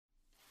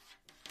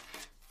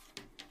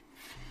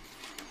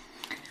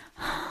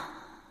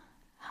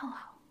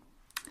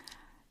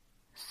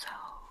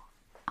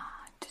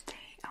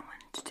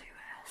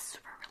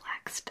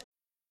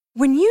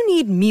When you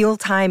need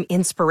mealtime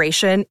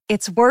inspiration,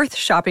 it's worth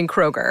shopping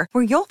Kroger,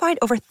 where you'll find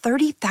over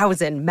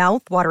 30,000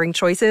 mouth-watering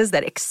choices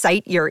that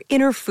excite your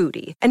inner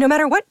foodie. And no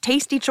matter what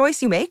tasty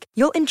choice you make,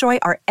 you'll enjoy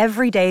our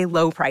everyday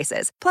low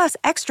prices, plus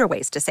extra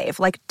ways to save,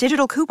 like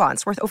digital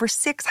coupons worth over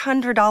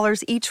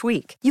 $600 each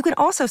week. You can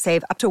also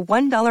save up to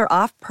 $1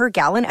 off per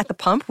gallon at the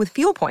pump with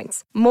fuel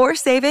points. More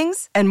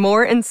savings and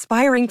more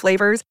inspiring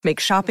flavors make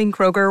shopping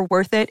Kroger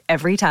worth it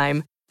every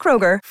time.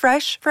 Kroger,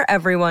 fresh for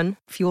everyone.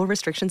 Fuel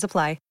restrictions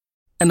apply.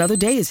 Another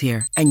day is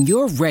here, and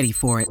you're ready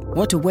for it.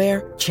 What to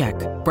wear? Check.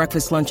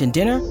 Breakfast, lunch, and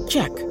dinner?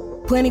 Check.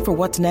 Planning for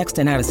what's next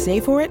and how to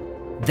save for it?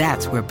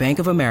 That's where Bank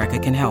of America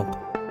can help.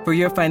 For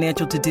your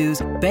financial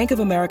to-dos, Bank of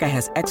America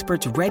has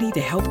experts ready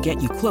to help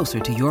get you closer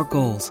to your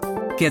goals.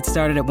 Get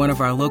started at one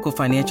of our local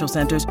financial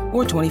centers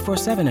or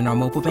 24/7 in our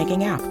mobile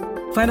banking app.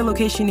 Find a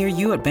location near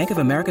you at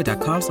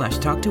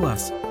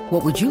bankofamerica.com/talktous.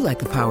 What would you like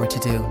the power to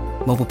do?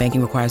 Mobile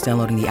banking requires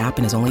downloading the app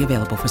and is only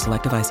available for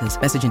select devices.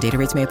 Message and data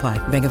rates may apply.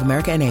 Bank of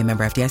America N.A.,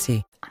 member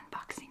FDIC.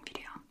 Unboxing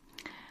video.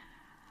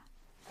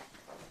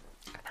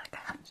 I feel like I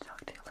have to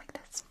talk to you like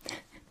this.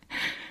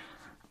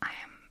 I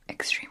am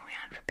extremely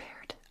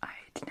unprepared. I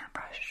did not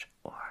brush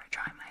or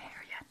dry my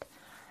hair yet,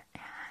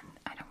 and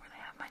I don't really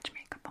have much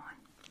makeup on.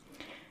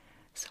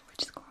 So we're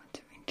just going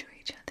to enjoy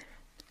each other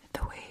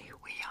the way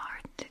we are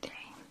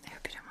today. I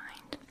hope you don't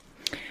mind.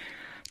 I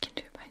can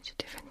do a bunch of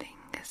different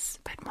things,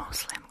 but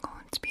mostly I'm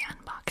going to be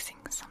unboxing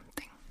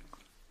something.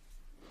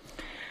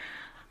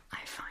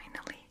 I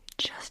finally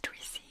just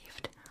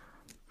received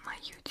my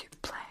YouTube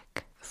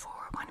plaque for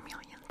 1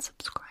 million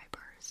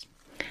subscribers.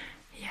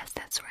 Yes,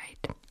 that's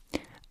right.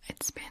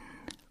 It's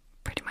been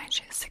pretty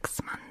much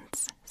 6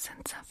 months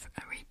since I've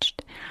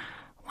reached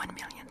 1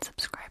 million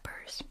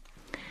subscribers,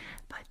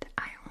 but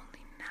I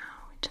only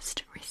now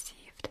just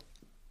received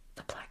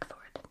the plaque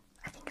for it.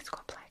 I think it's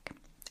called plaque.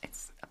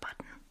 It's a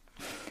button.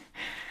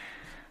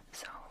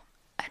 So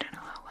I don't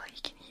know how well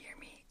you can hear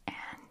me,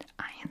 and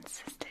I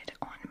insisted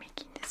on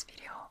making this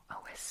video a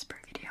whisper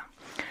video.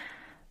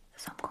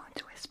 So I'm going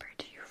to whisper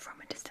to you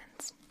from a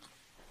distance.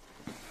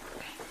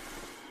 Okay.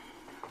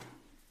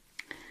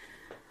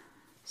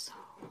 So,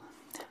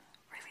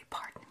 really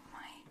pardon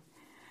my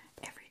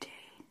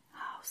everyday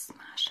house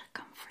smash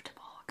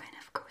comfortable kind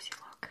of cozy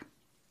look.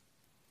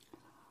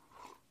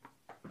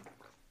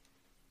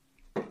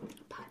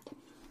 But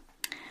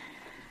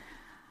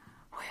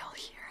we all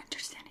here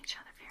understand each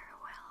other very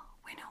well.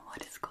 We know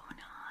what is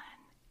going on,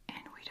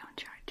 and we don't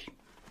judge.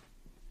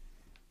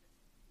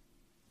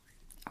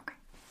 Okay,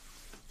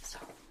 so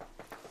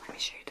let me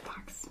show you the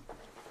box.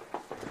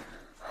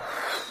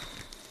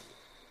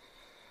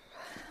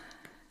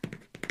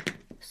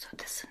 So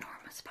this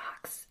enormous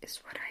box is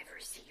what I've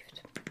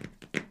received.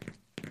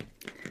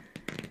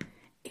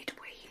 It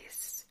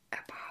weighs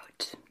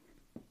about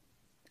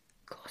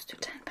close to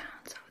 10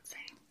 pounds, I would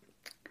say.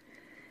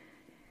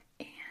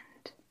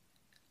 And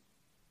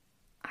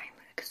I'm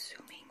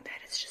assuming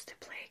that it's just a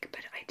plague,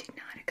 but I did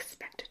not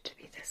expect it to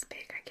be this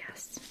big, I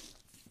guess.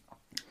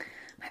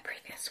 My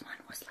previous one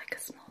was like a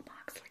small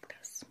box like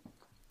this.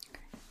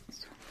 Okay,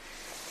 so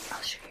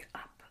I'll show you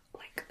up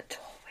like the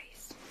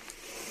hallways.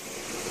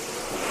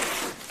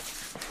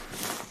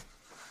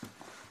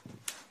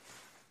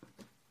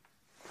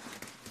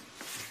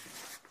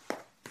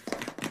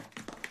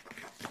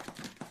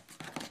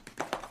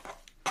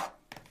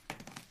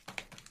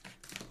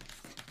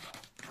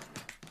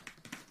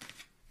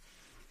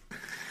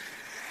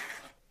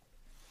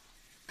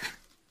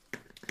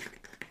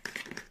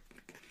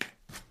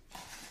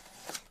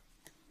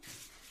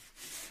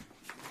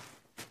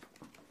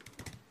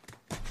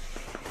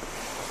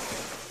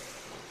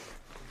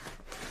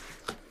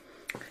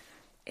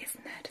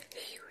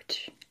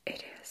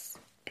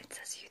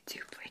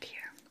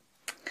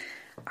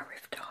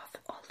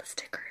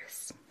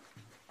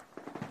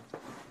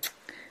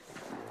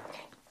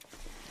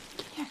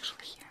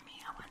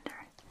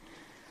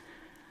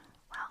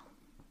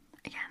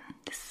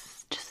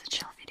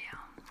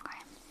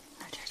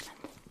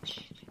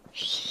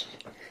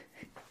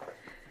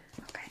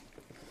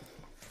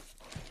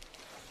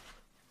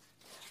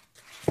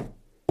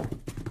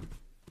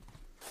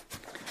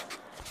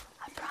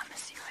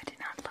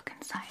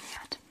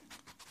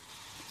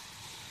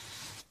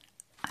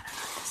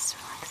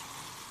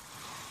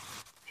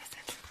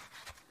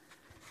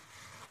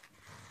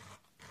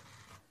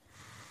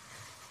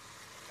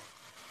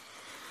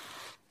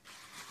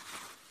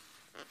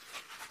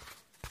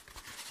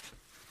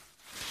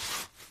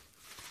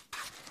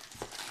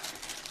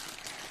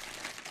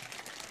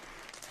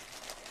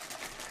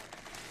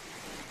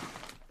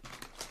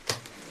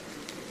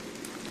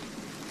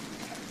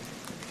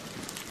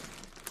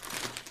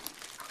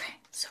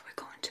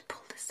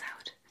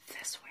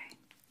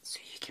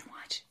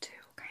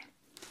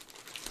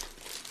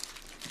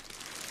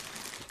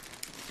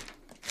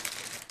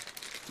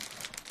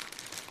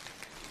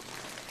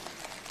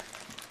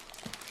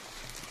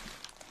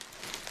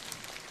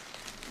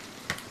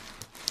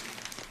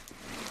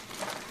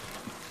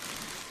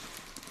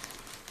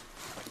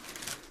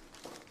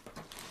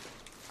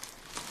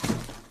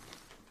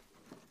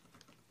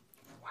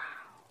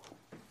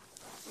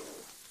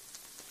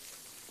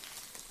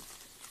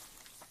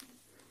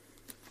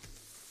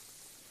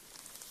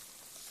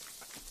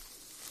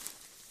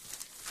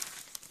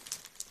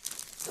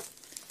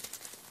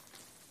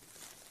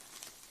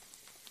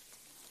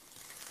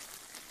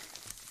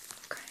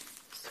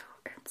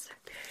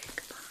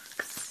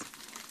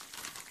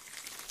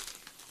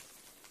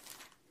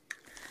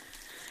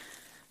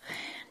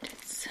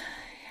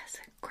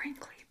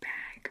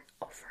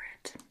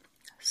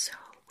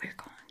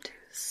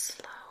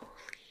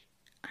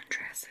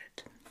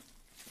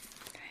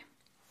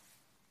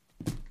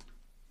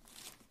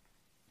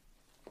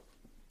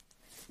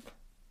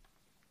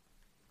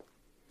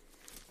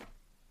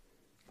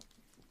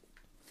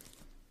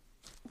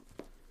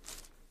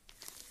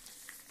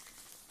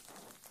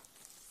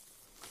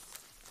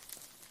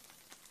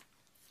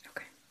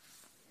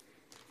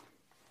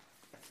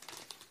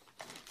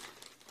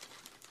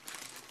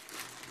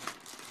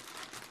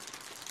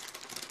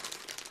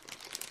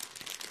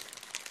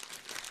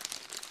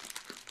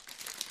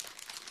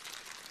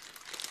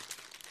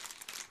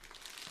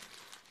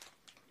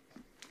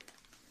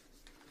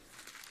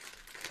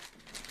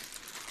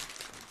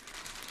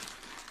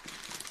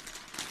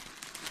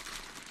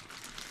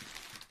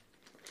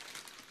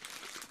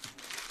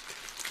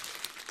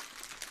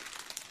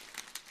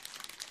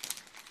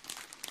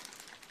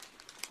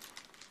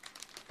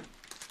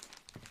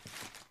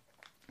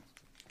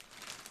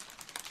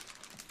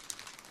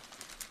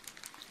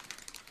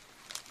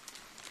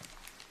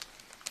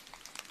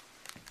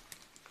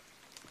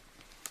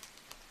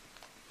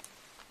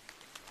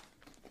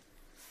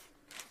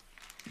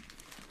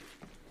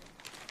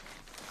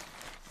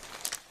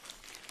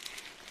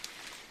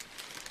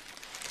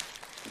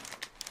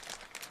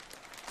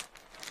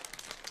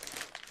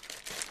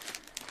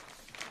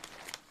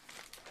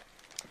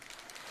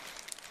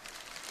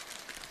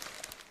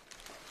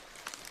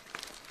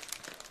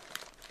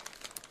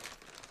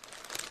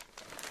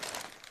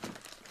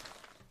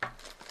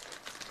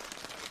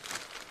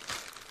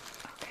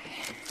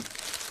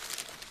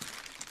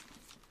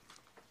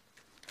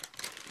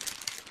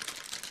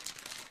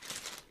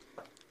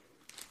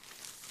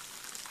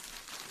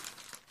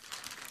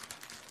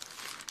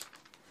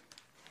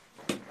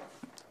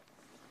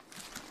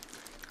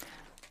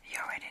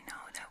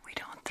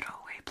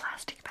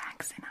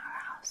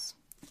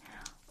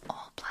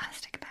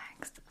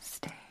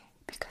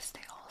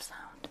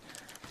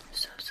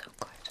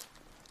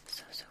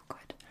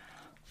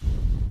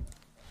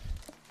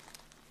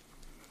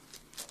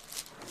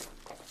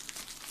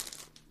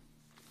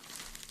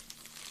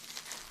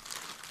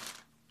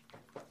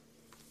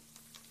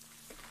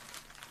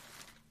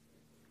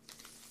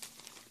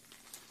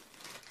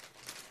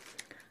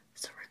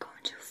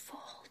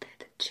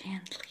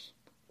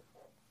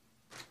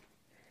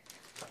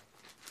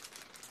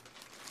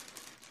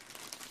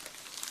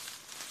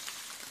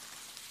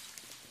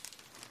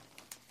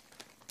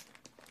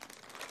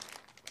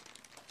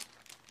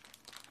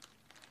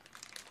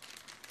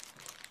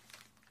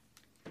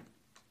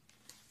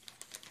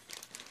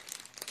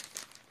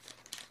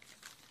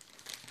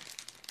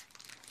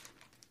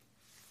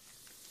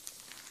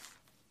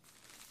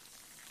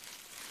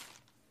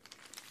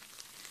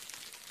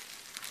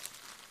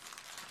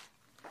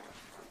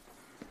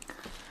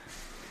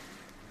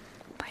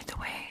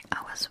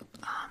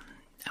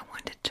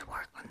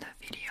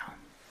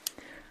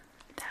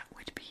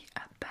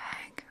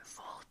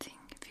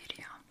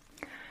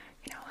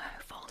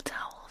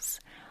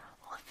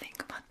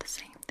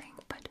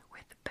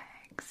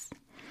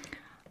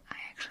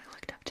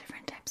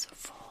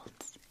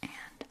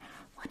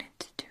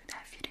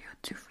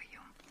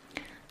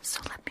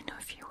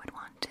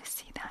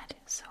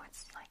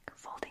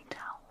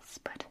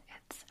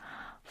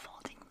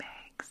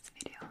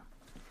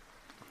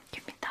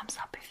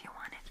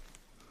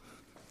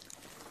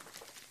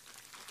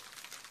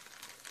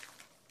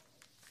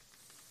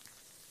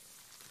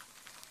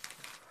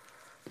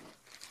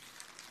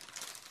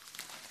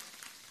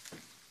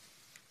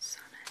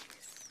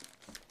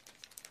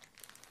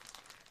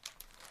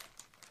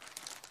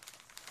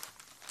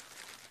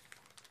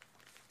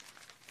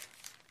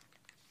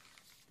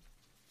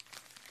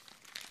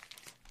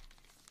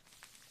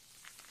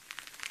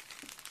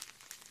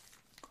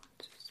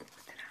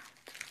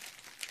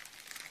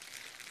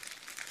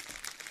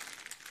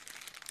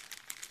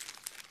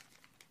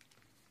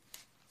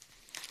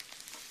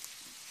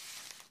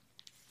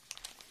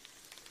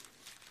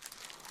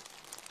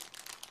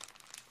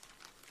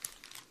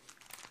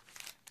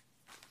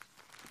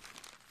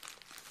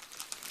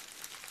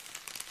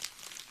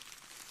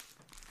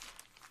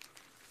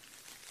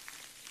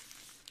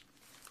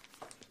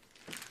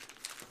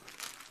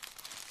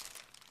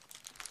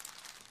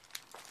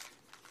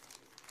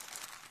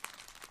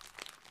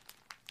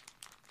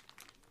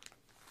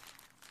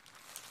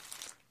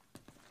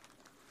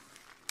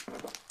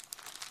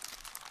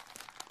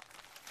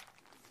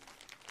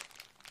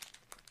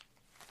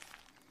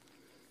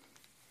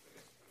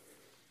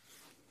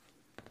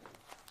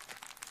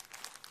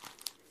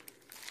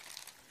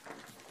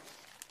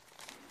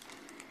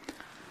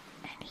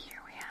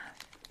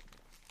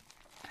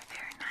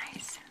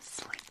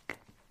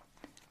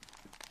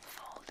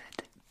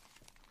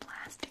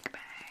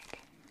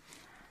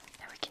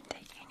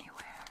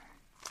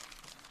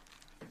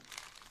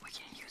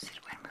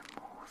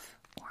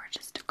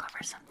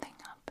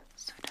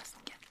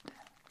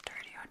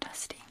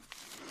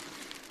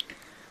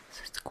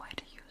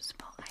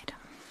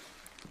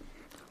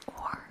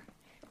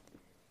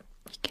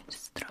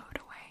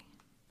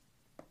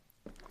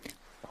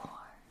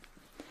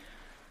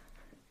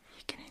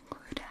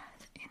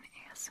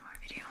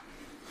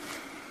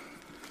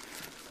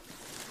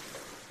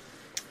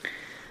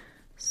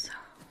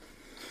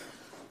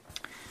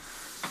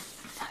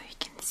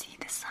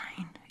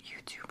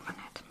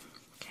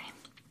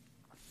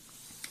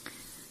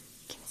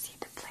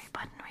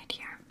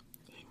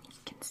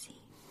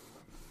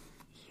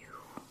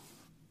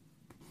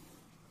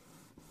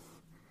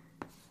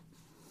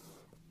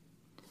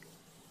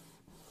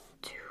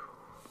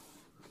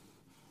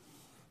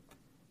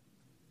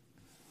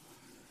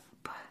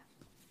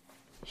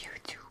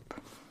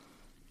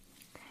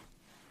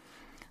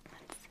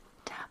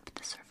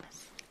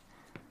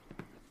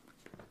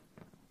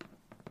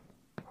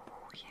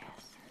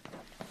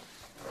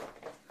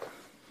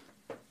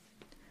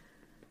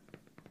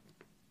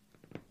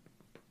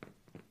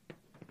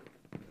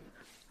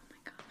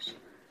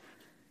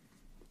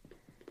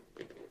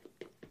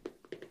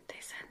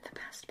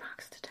 best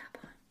box to tap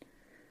on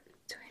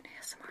to an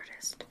ASMR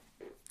artist.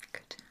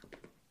 Good tap.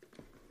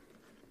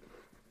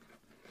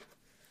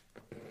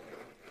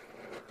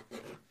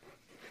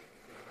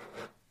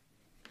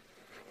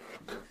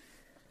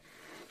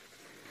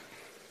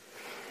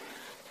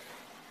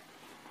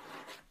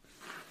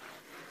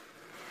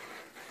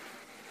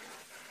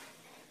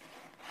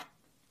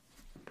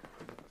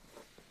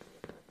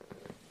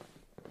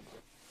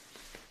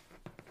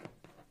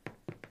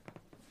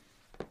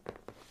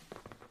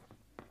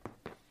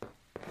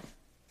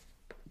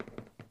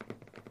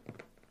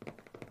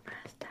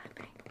 Fast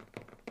tapping,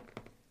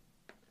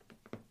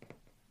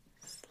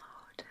 slow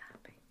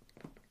tapping,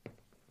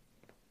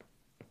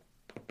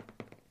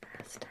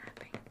 fast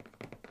tapping,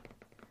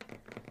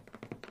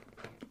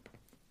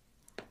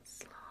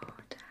 slow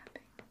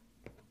tapping.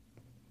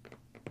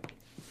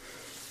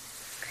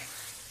 Okay.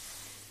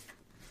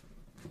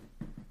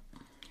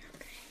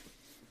 Okay.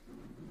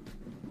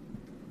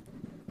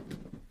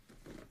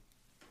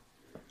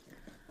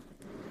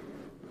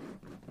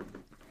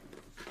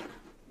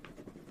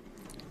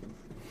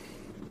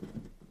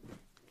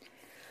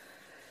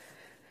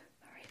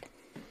 All right.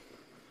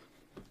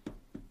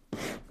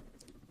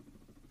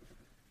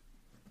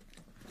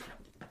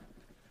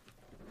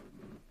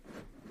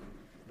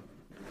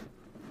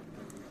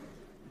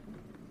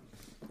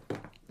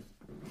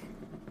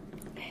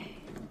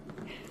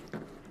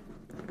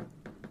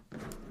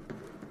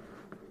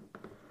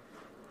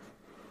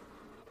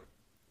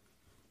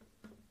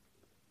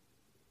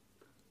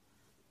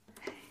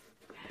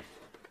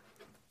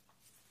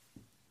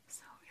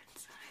 So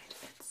inside,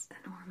 it's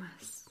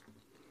enormous.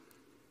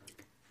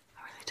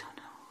 I really don't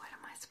know what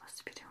am I supposed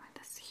to be doing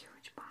with this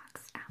huge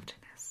box after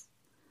this.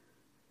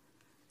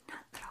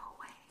 Not throw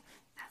away,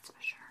 that's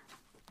for sure.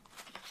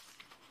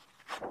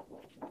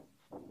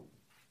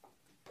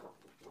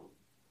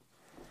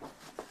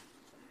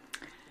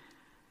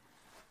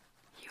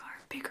 You're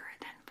bigger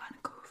than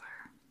Vancouver.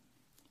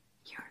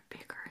 You're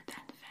bigger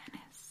than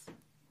Venice.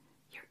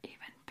 You're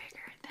even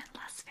bigger than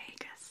Las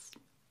Vegas.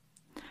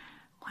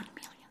 1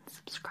 million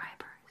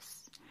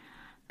subscribers.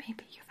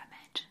 Maybe you've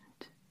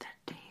imagined that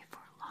day for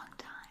a long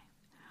time,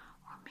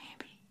 or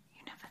maybe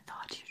you never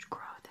thought you'd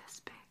grow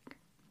this big.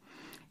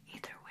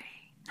 Either way,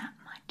 not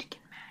much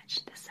can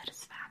match the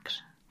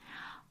satisfaction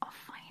of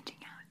finding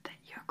out that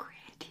your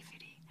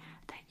creativity,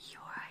 that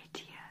your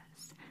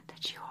ideas,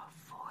 that your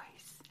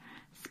voice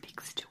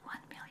speaks to 1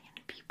 million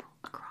people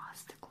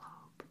across the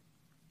globe.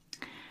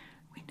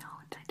 We know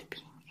that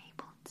being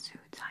able to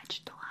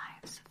touch the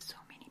lives of so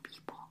many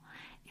people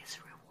is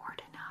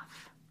reward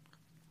enough.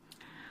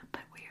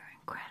 But we are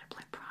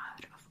incredibly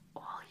proud of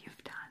all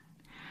you've done,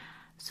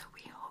 so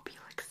we hope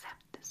you'll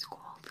accept this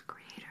Gold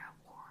Creator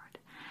Award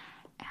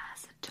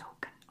as a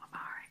token of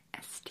our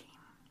esteem.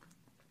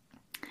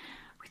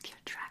 With your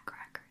track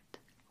record,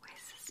 we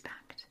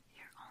suspect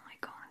you're only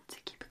going to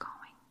keep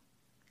going,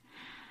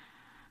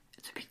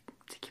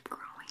 to keep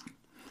growing,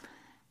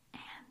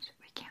 and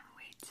we can't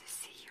wait to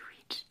see you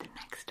reach the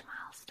next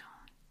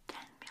milestone, 10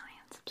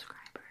 million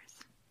subscribers.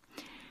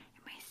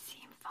 It may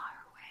seem far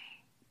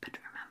away, but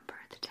remember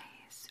the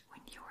days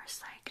when you were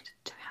psyched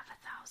to have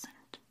 1,000.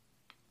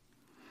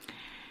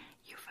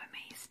 You've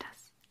amazed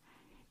us.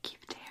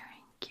 Keep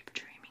daring, keep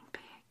dreaming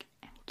big,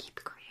 and keep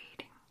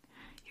creating.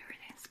 You're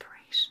an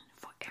inspiration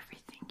for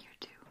everything you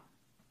do.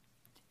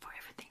 For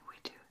everything we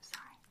do,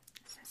 sorry.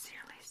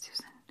 Sincerely,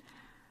 Susan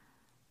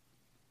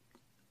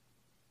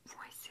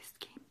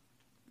Wojcicki.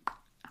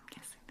 I'm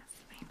guessing that's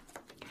the name.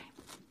 Okay.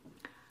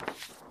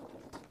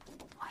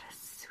 What a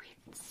sweet,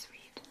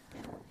 sweet,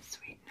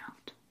 sweet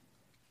note.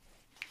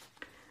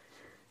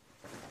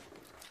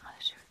 I'll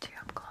show it to you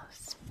up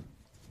close.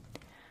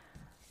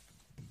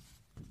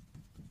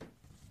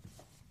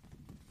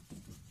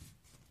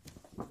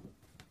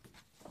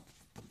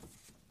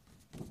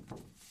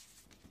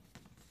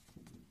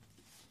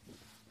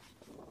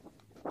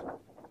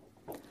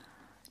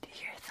 Do you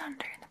hear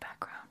thunder in the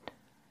background?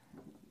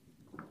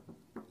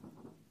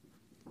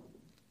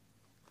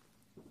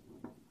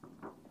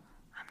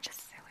 I'm just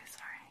silly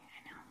sorry,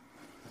 I know.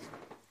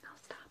 I'll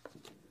stop.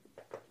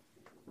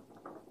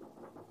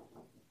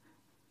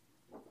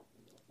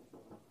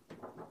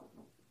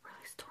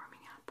 Really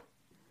storming up.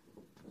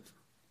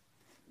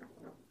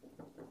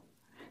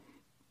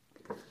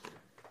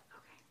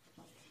 Okay.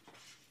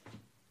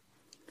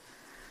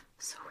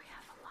 So we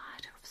have a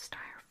lot of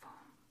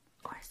styrofoam.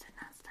 Or is it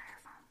not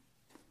styrofoam?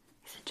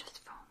 Is it just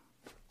foam?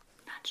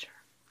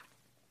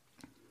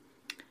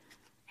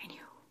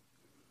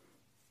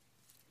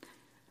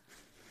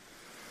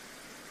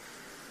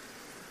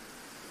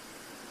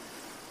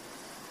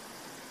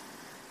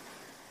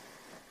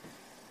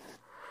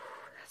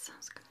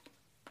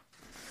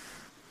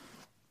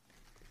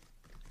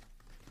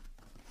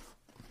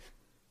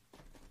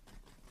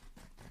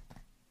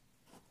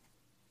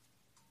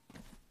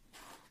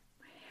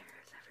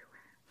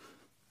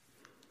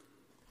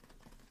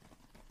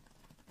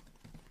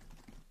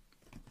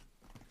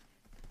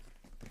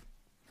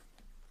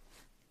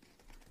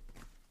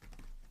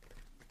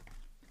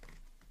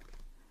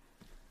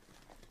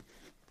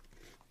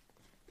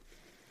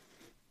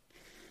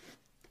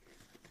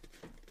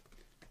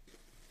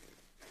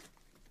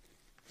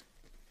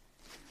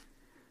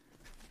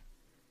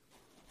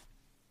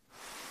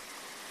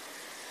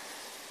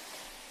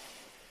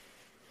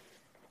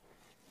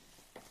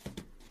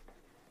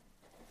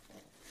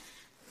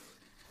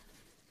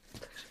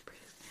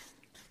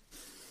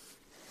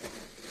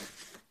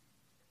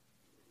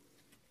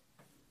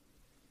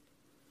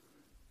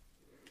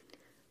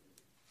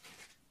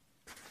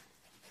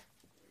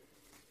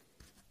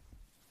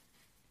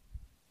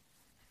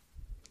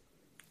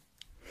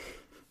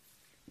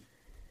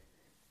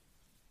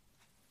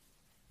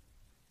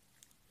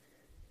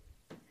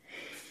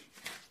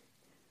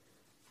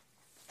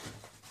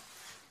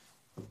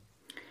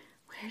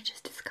 We're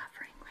just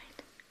discovering,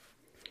 right?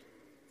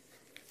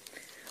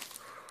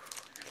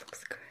 That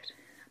looks good.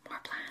 More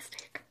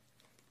plastic.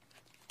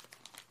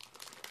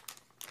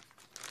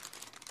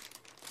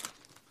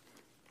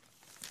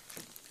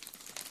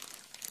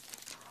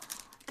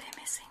 They're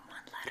missing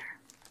one letter.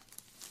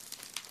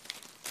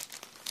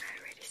 I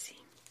already see.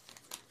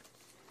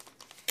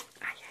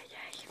 Ay, ay,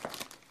 ay.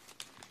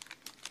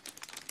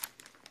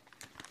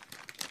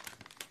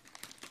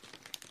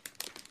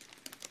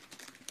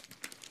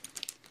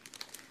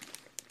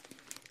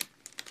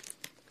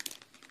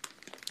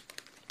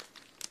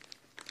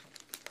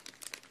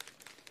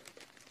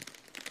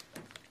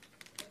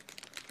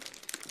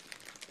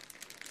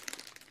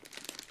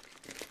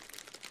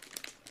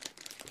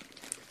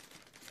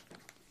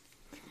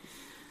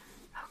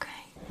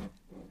 Okay,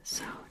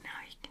 so now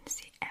you can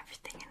see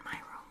everything in my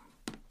room.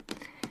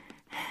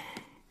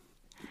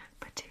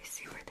 But do you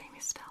see where they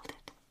misspelled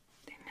it?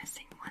 They're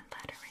missing one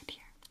letter right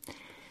here.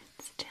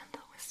 It's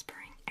Gentle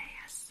Whispering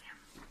ASM.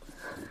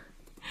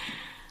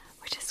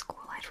 Which is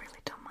cool, I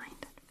really don't mind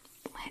it.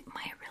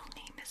 My real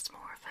name is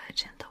more of a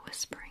Gentle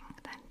Whispering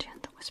than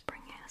Gentle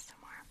Whispering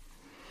ASMR.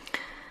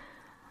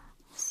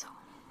 So...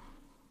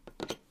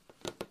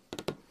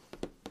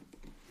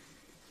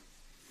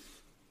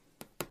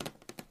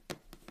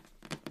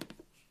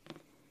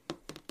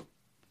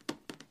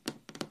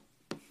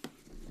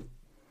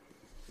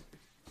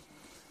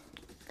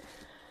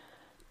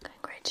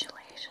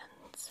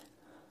 Congratulations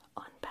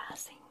on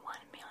passing 1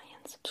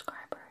 million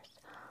subscribers.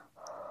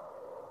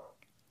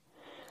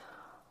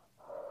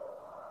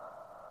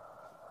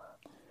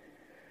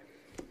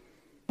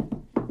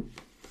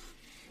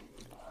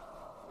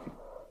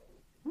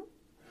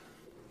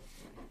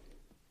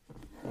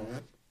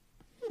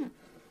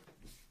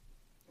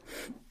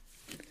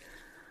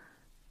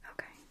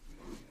 Okay.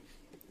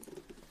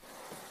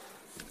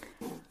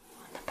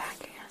 On the back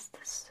it has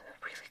this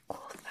really cool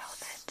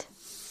velvet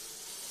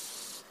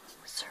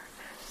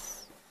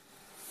surface.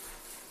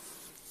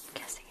 I'm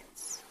guessing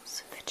it's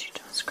so that you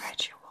don't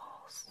scratch your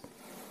walls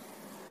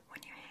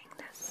when you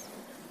hang this,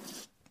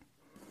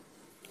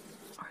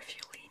 or if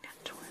you lean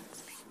it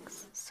towards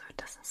things so it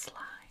doesn't slide.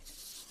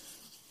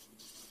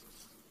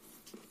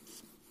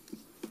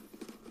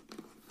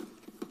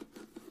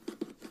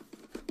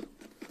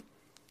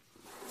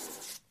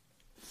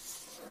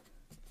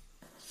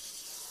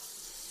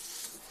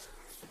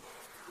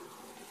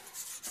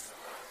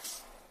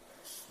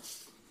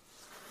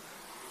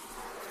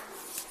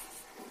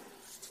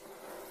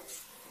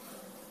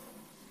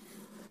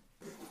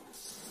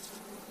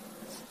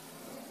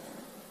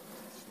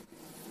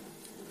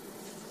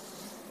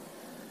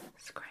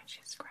 Scratchy,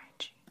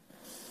 scratchy.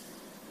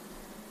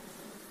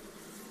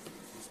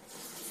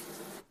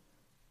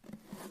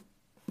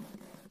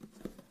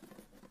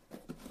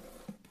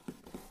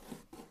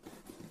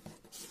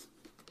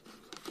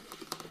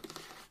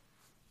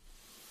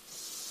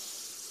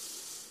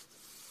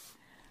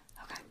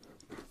 Okay.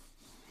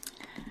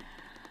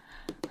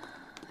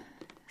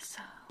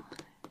 So,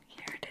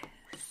 here it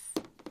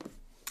is.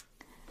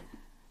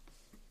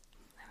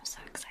 I'm so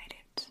excited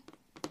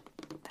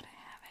that I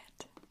have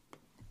it.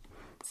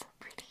 It's so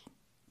pretty.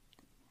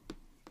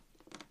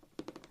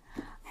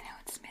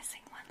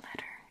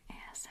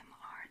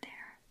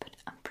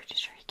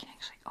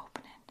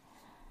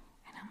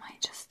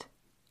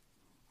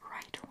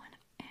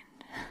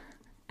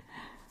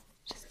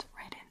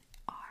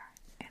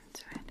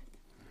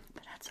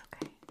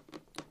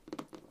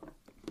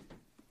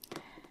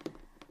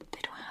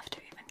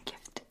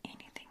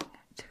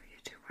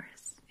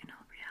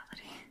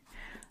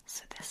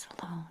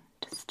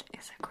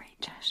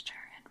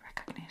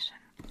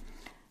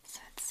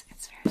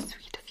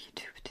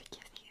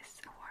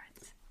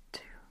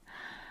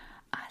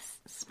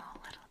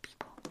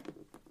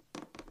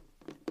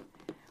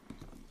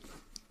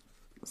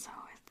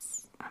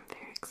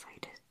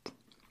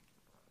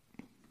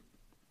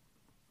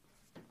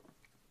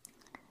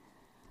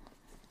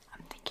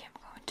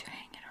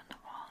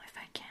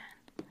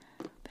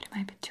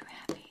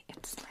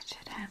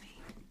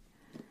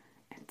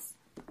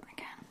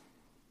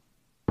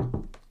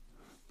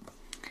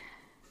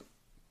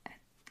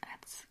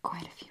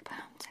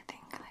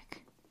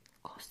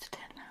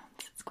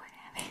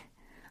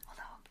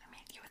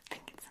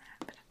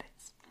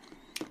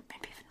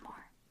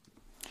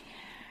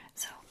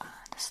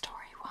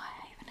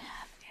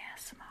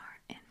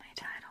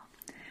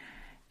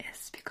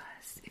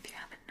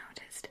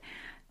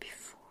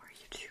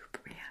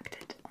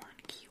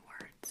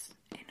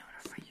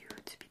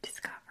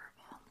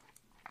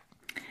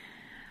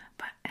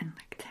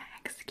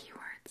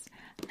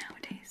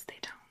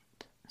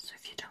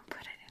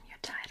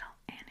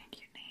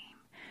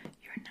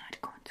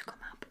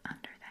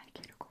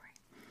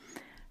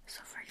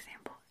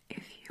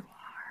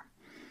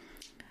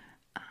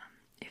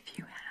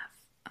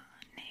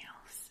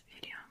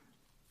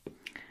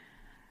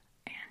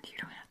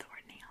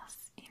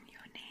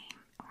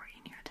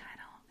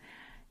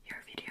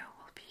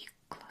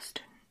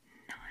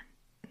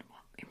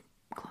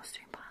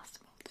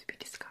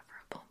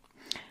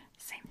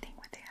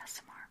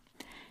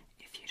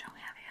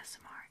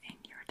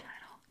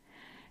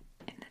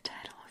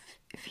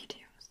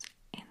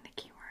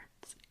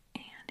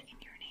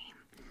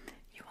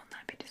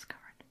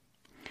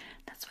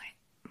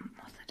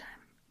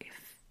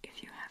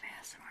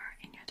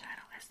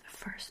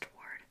 first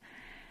word,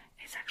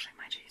 it's actually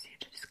much easier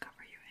to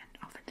discover you, and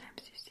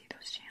oftentimes you see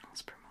those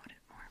channels promoted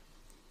more.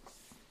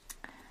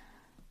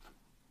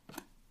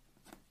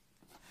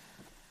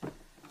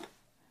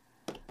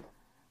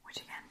 Which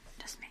again,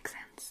 just makes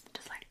sense.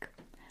 Just like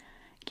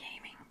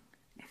gaming,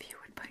 if you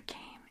would put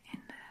game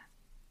in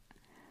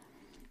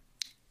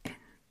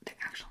the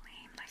actual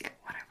name, like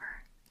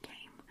whatever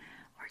game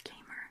or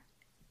gamer,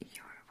 you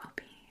will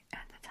be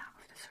at the top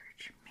of the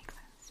search. Makes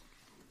sense.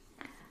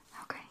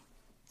 Okay,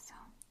 so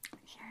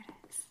here it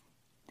is.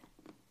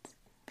 It's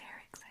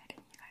very exciting,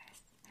 you guys.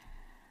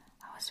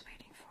 I was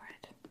waiting for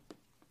it.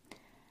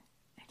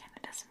 Again,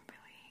 it doesn't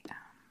really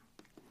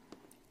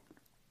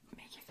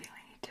make you feel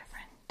any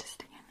different.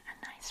 Just again, a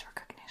nice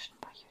recognition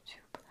by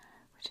YouTube,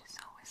 which is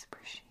always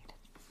appreciated.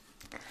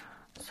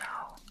 So,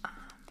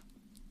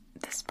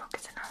 this book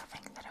is another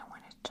thing that I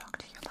wanted to talk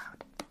to you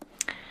about.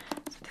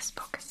 So this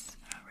book is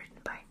written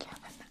by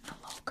Kevin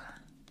Alloca,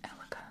 I'm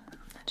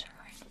not sure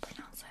how you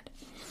pronounce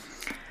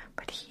it,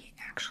 but he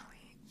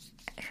actually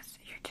is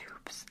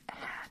YouTube's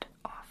head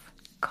of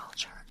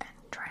culture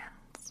and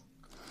trends,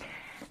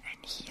 and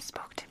he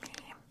spoke to me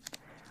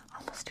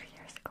almost 2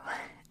 years ago,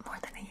 more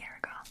than a year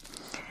ago,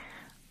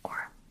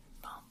 or,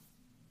 well,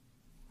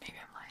 maybe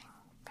I'm lying,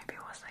 maybe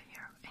it was a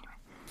year,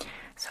 anyway.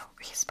 So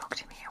he spoke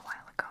to me a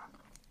while ago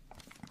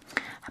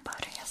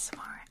about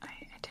ASMR. I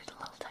did a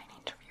little tiny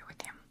interview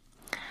with him,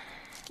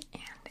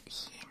 and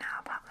he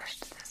now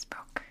published this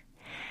book,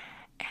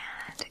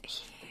 and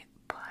he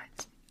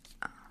put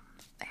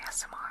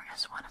ASMR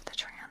as one of the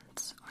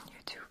trends on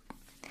YouTube,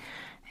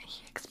 and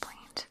he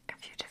explained a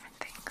few different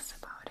things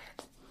about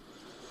it.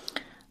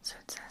 So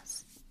it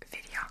says,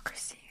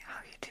 Videocracy, how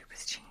YouTube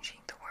is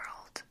changing the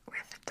world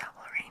with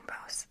double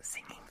rainbows,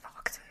 singing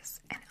foxes,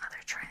 and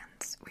other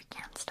trends we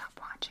can't stop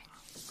watching.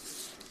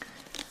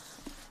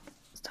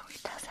 So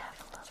it does have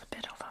a little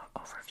bit of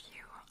an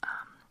overview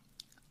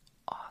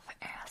of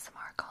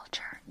ASMR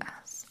culture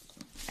as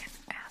an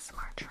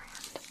ASMR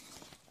trend.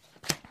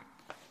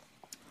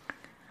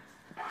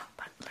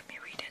 But let me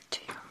read it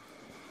to you.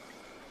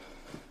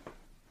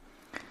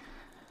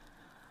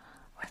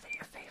 Whether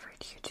your favorite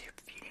YouTube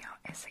video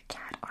is a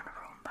cat on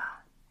Roomba,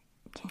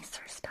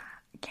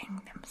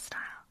 Gangnam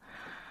Style,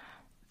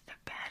 the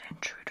Bad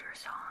Intruder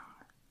song,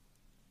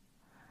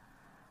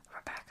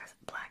 Rebecca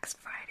Black's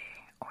Friday,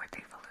 or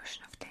the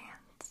Evolution of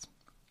Dance,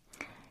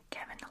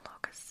 Kevin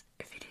Alloca's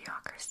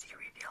Videocracy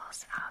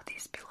reveals how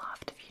these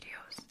beloved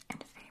videos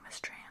and famous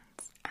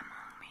trends,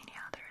 among many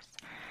others,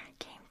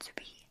 came to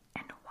be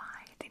and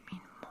why they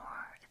mean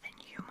more than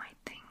you might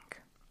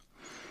think.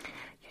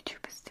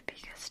 YouTube is the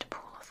biggest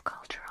pool of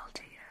cultural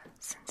data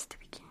since the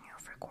beginning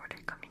of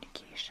recorded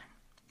communication.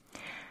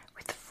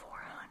 With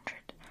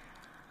 400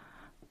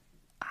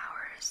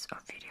 hours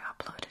of video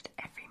uploaded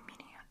every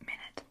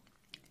minute,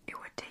 it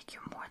would take you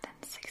more than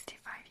 65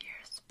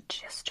 years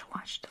just to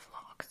watch the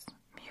vlogs,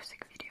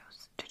 music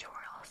videos,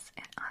 tutorials,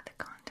 and other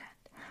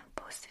content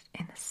posted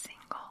in a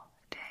single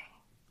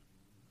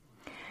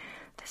day.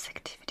 This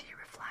activity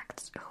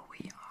reflects who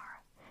we are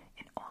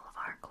in all of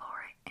our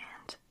glory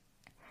and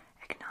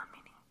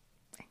ignominy.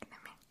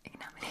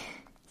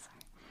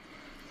 Sorry.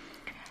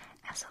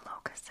 As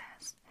Alloca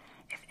says,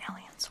 if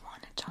aliens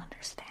wanted to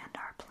understand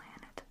our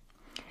planet,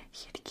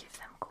 he'd give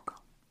them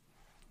Google.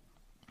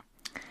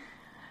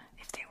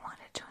 If they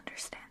wanted to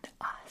understand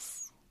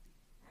us,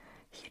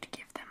 he'd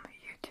give them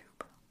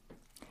YouTube.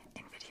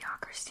 In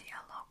Videocracy,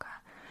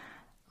 Alloca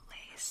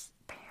lays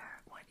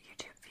bare what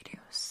YouTube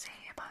videos say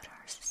about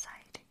our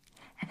society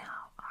and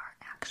how our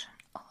action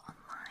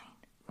online,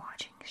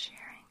 watching,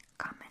 sharing,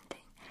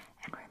 commenting,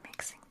 and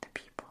remixing the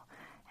people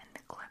and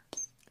the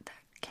clips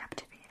that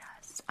captivate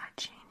us are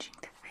changing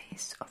the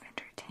face of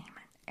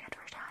entertainment,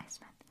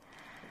 advertisement,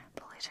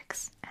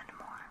 politics, and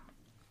more.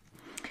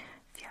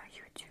 Via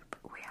YouTube,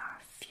 we are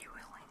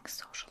fueling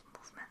social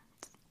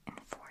movements,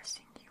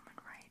 enforcing human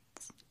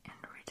rights, and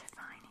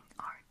redefining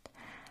art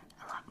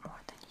a lot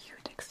more than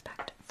you'd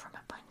expect from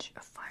a bunch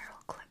of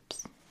viral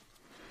clips.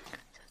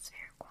 So it's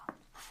very cool.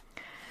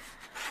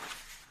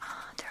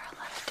 There are a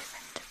lot of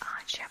different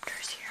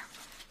chapters here.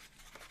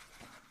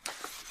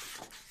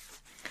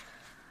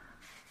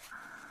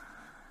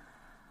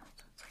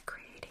 So it's like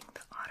creating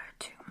the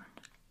auto-tune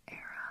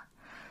era,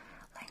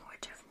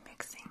 language of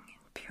mixing,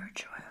 and pure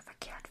joy of a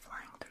cat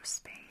flying through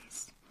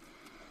space.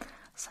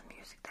 Some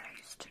music that I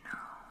used to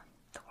know.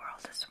 The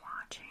world is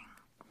watching.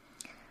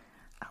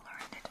 I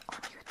learned it on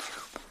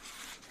YouTube.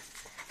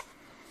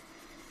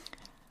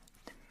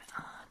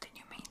 The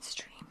new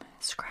mainstream,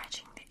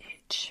 scratching the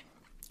itch,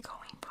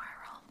 going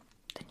viral,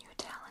 the new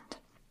talent.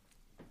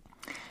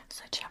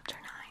 So chapter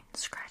 9,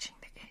 scratching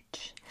the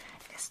itch,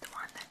 is the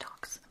one that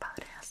talks about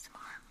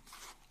ASMR.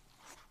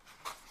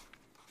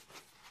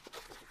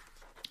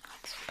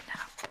 Let's open it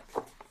up.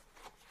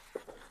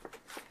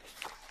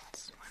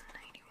 It's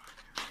 191.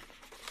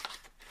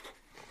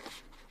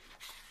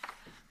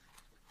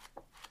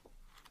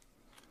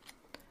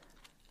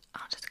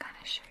 I'll just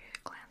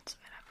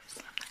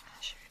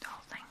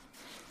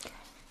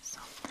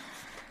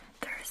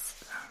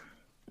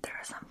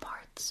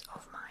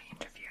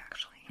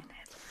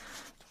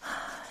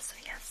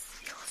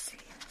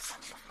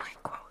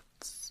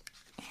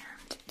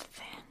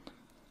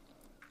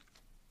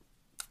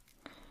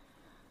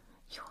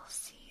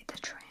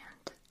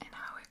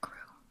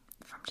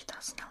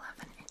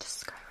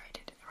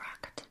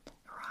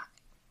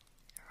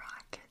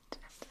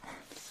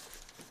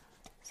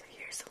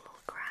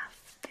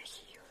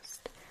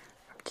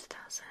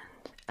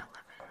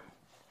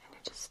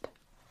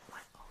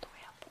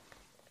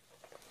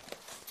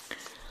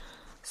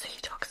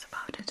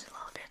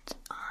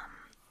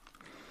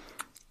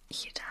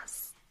he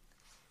does.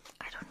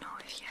 I don't know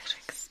if he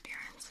actually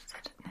experiences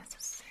it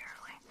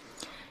necessarily.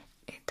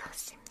 It does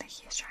seem that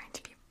he's trying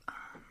to be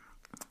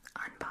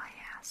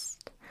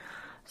unbiased,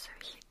 so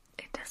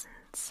it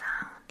doesn't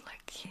sound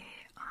like he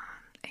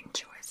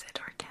enjoys it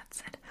or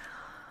gets it.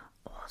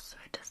 Also,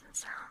 it doesn't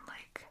sound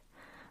like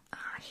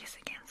he's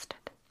against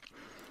it.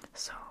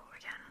 So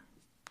again,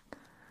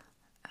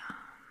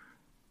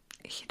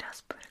 he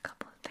does put a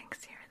couple of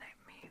things here that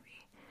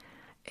maybe,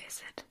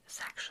 is it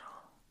sexual?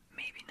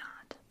 Maybe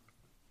not.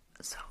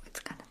 So it's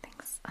kind of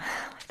things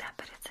like that,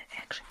 but it's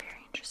actually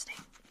very interesting.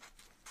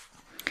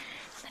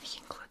 And then he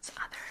includes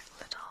other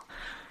little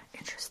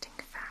interesting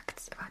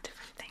facts about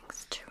different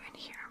things too in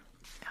here,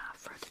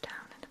 further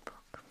down in the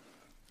book.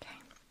 Okay.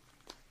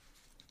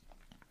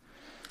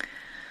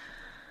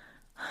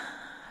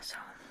 So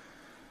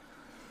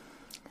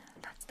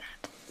that's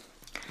that.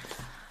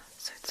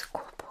 So it's a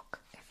cool book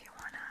if you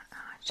wanna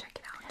check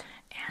it out.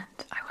 And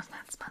I was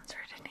not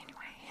sponsored in any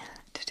way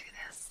to do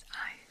this.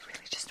 I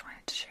really just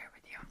wanted to share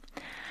with you,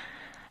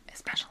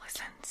 especially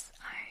since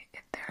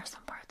there are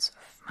some parts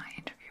of my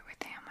interview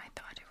with him I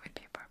thought it would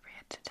be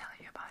appropriate to tell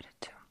you about it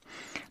too.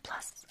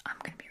 Plus, I'm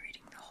gonna be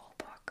reading the whole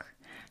book.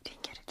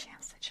 Didn't get a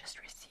chance, I just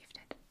received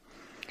it.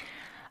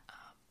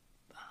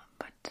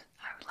 But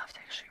I would love to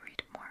actually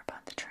read more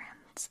about the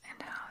trends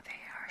and how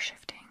they are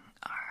shifting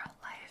our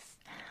life,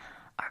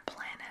 our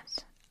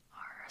planet,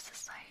 our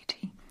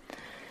society,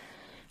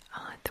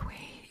 the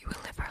way we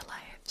live our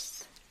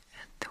lives,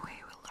 the way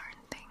we learn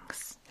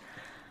things,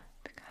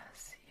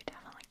 because you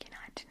definitely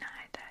cannot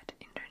deny that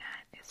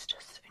internet is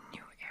just a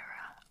new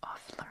era of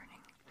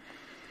learning.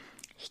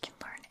 You can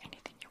learn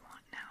anything you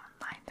want now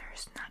online.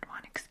 There's not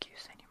one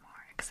excuse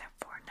anymore except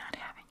for not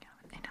having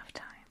enough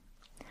time.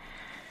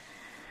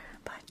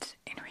 But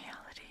in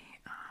reality,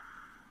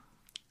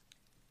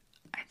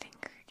 I think,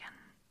 again,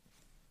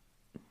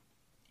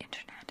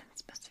 internet and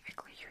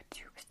specifically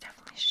YouTube is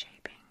definitely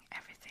shaping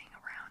everything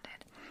around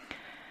it.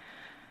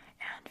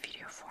 And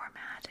video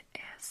format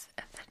is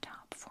the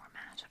top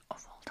format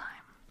of all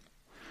time.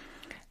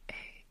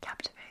 It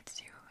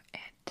captivates you.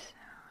 It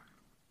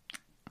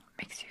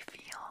makes you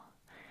feel,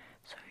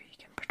 so you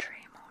can portray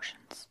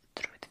emotions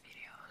through the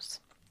videos.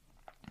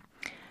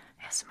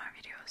 ASMR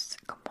videos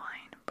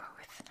combine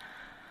both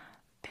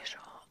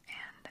visual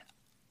and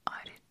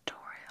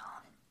auditorial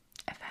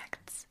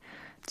effects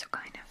to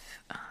kind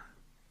of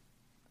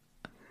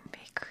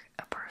make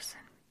a person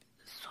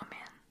zoom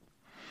in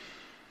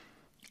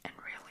and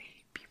really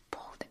be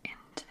pulled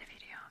into the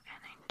video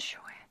and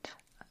enjoy it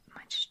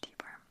much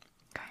deeper.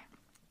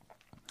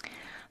 Okay,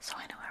 so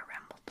I know I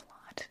rambled a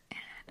lot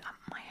and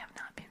might have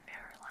not been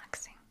very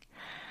relaxing.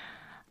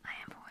 I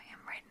am who I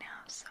am right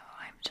now, so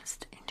I'm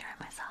just enjoying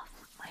myself.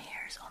 My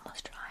hair is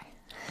almost dry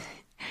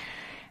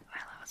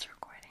while I was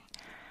recording.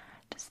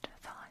 Just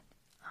thought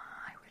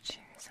I would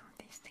share some of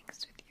these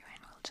things with you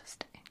and we'll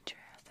just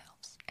enjoy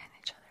ourselves and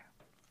each other.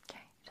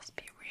 Okay, just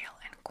be real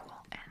and cool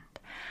and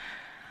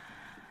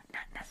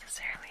not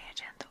necessarily a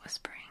gentle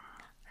whispering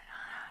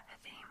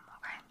theme,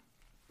 okay?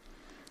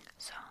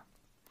 So,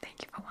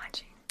 thank you for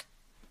watching.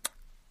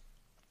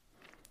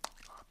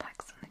 Little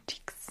pecks on the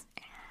cheeks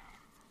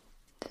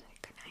and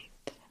good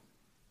night.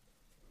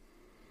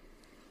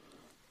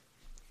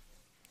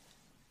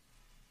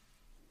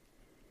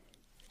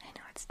 I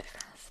know it's too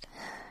fast.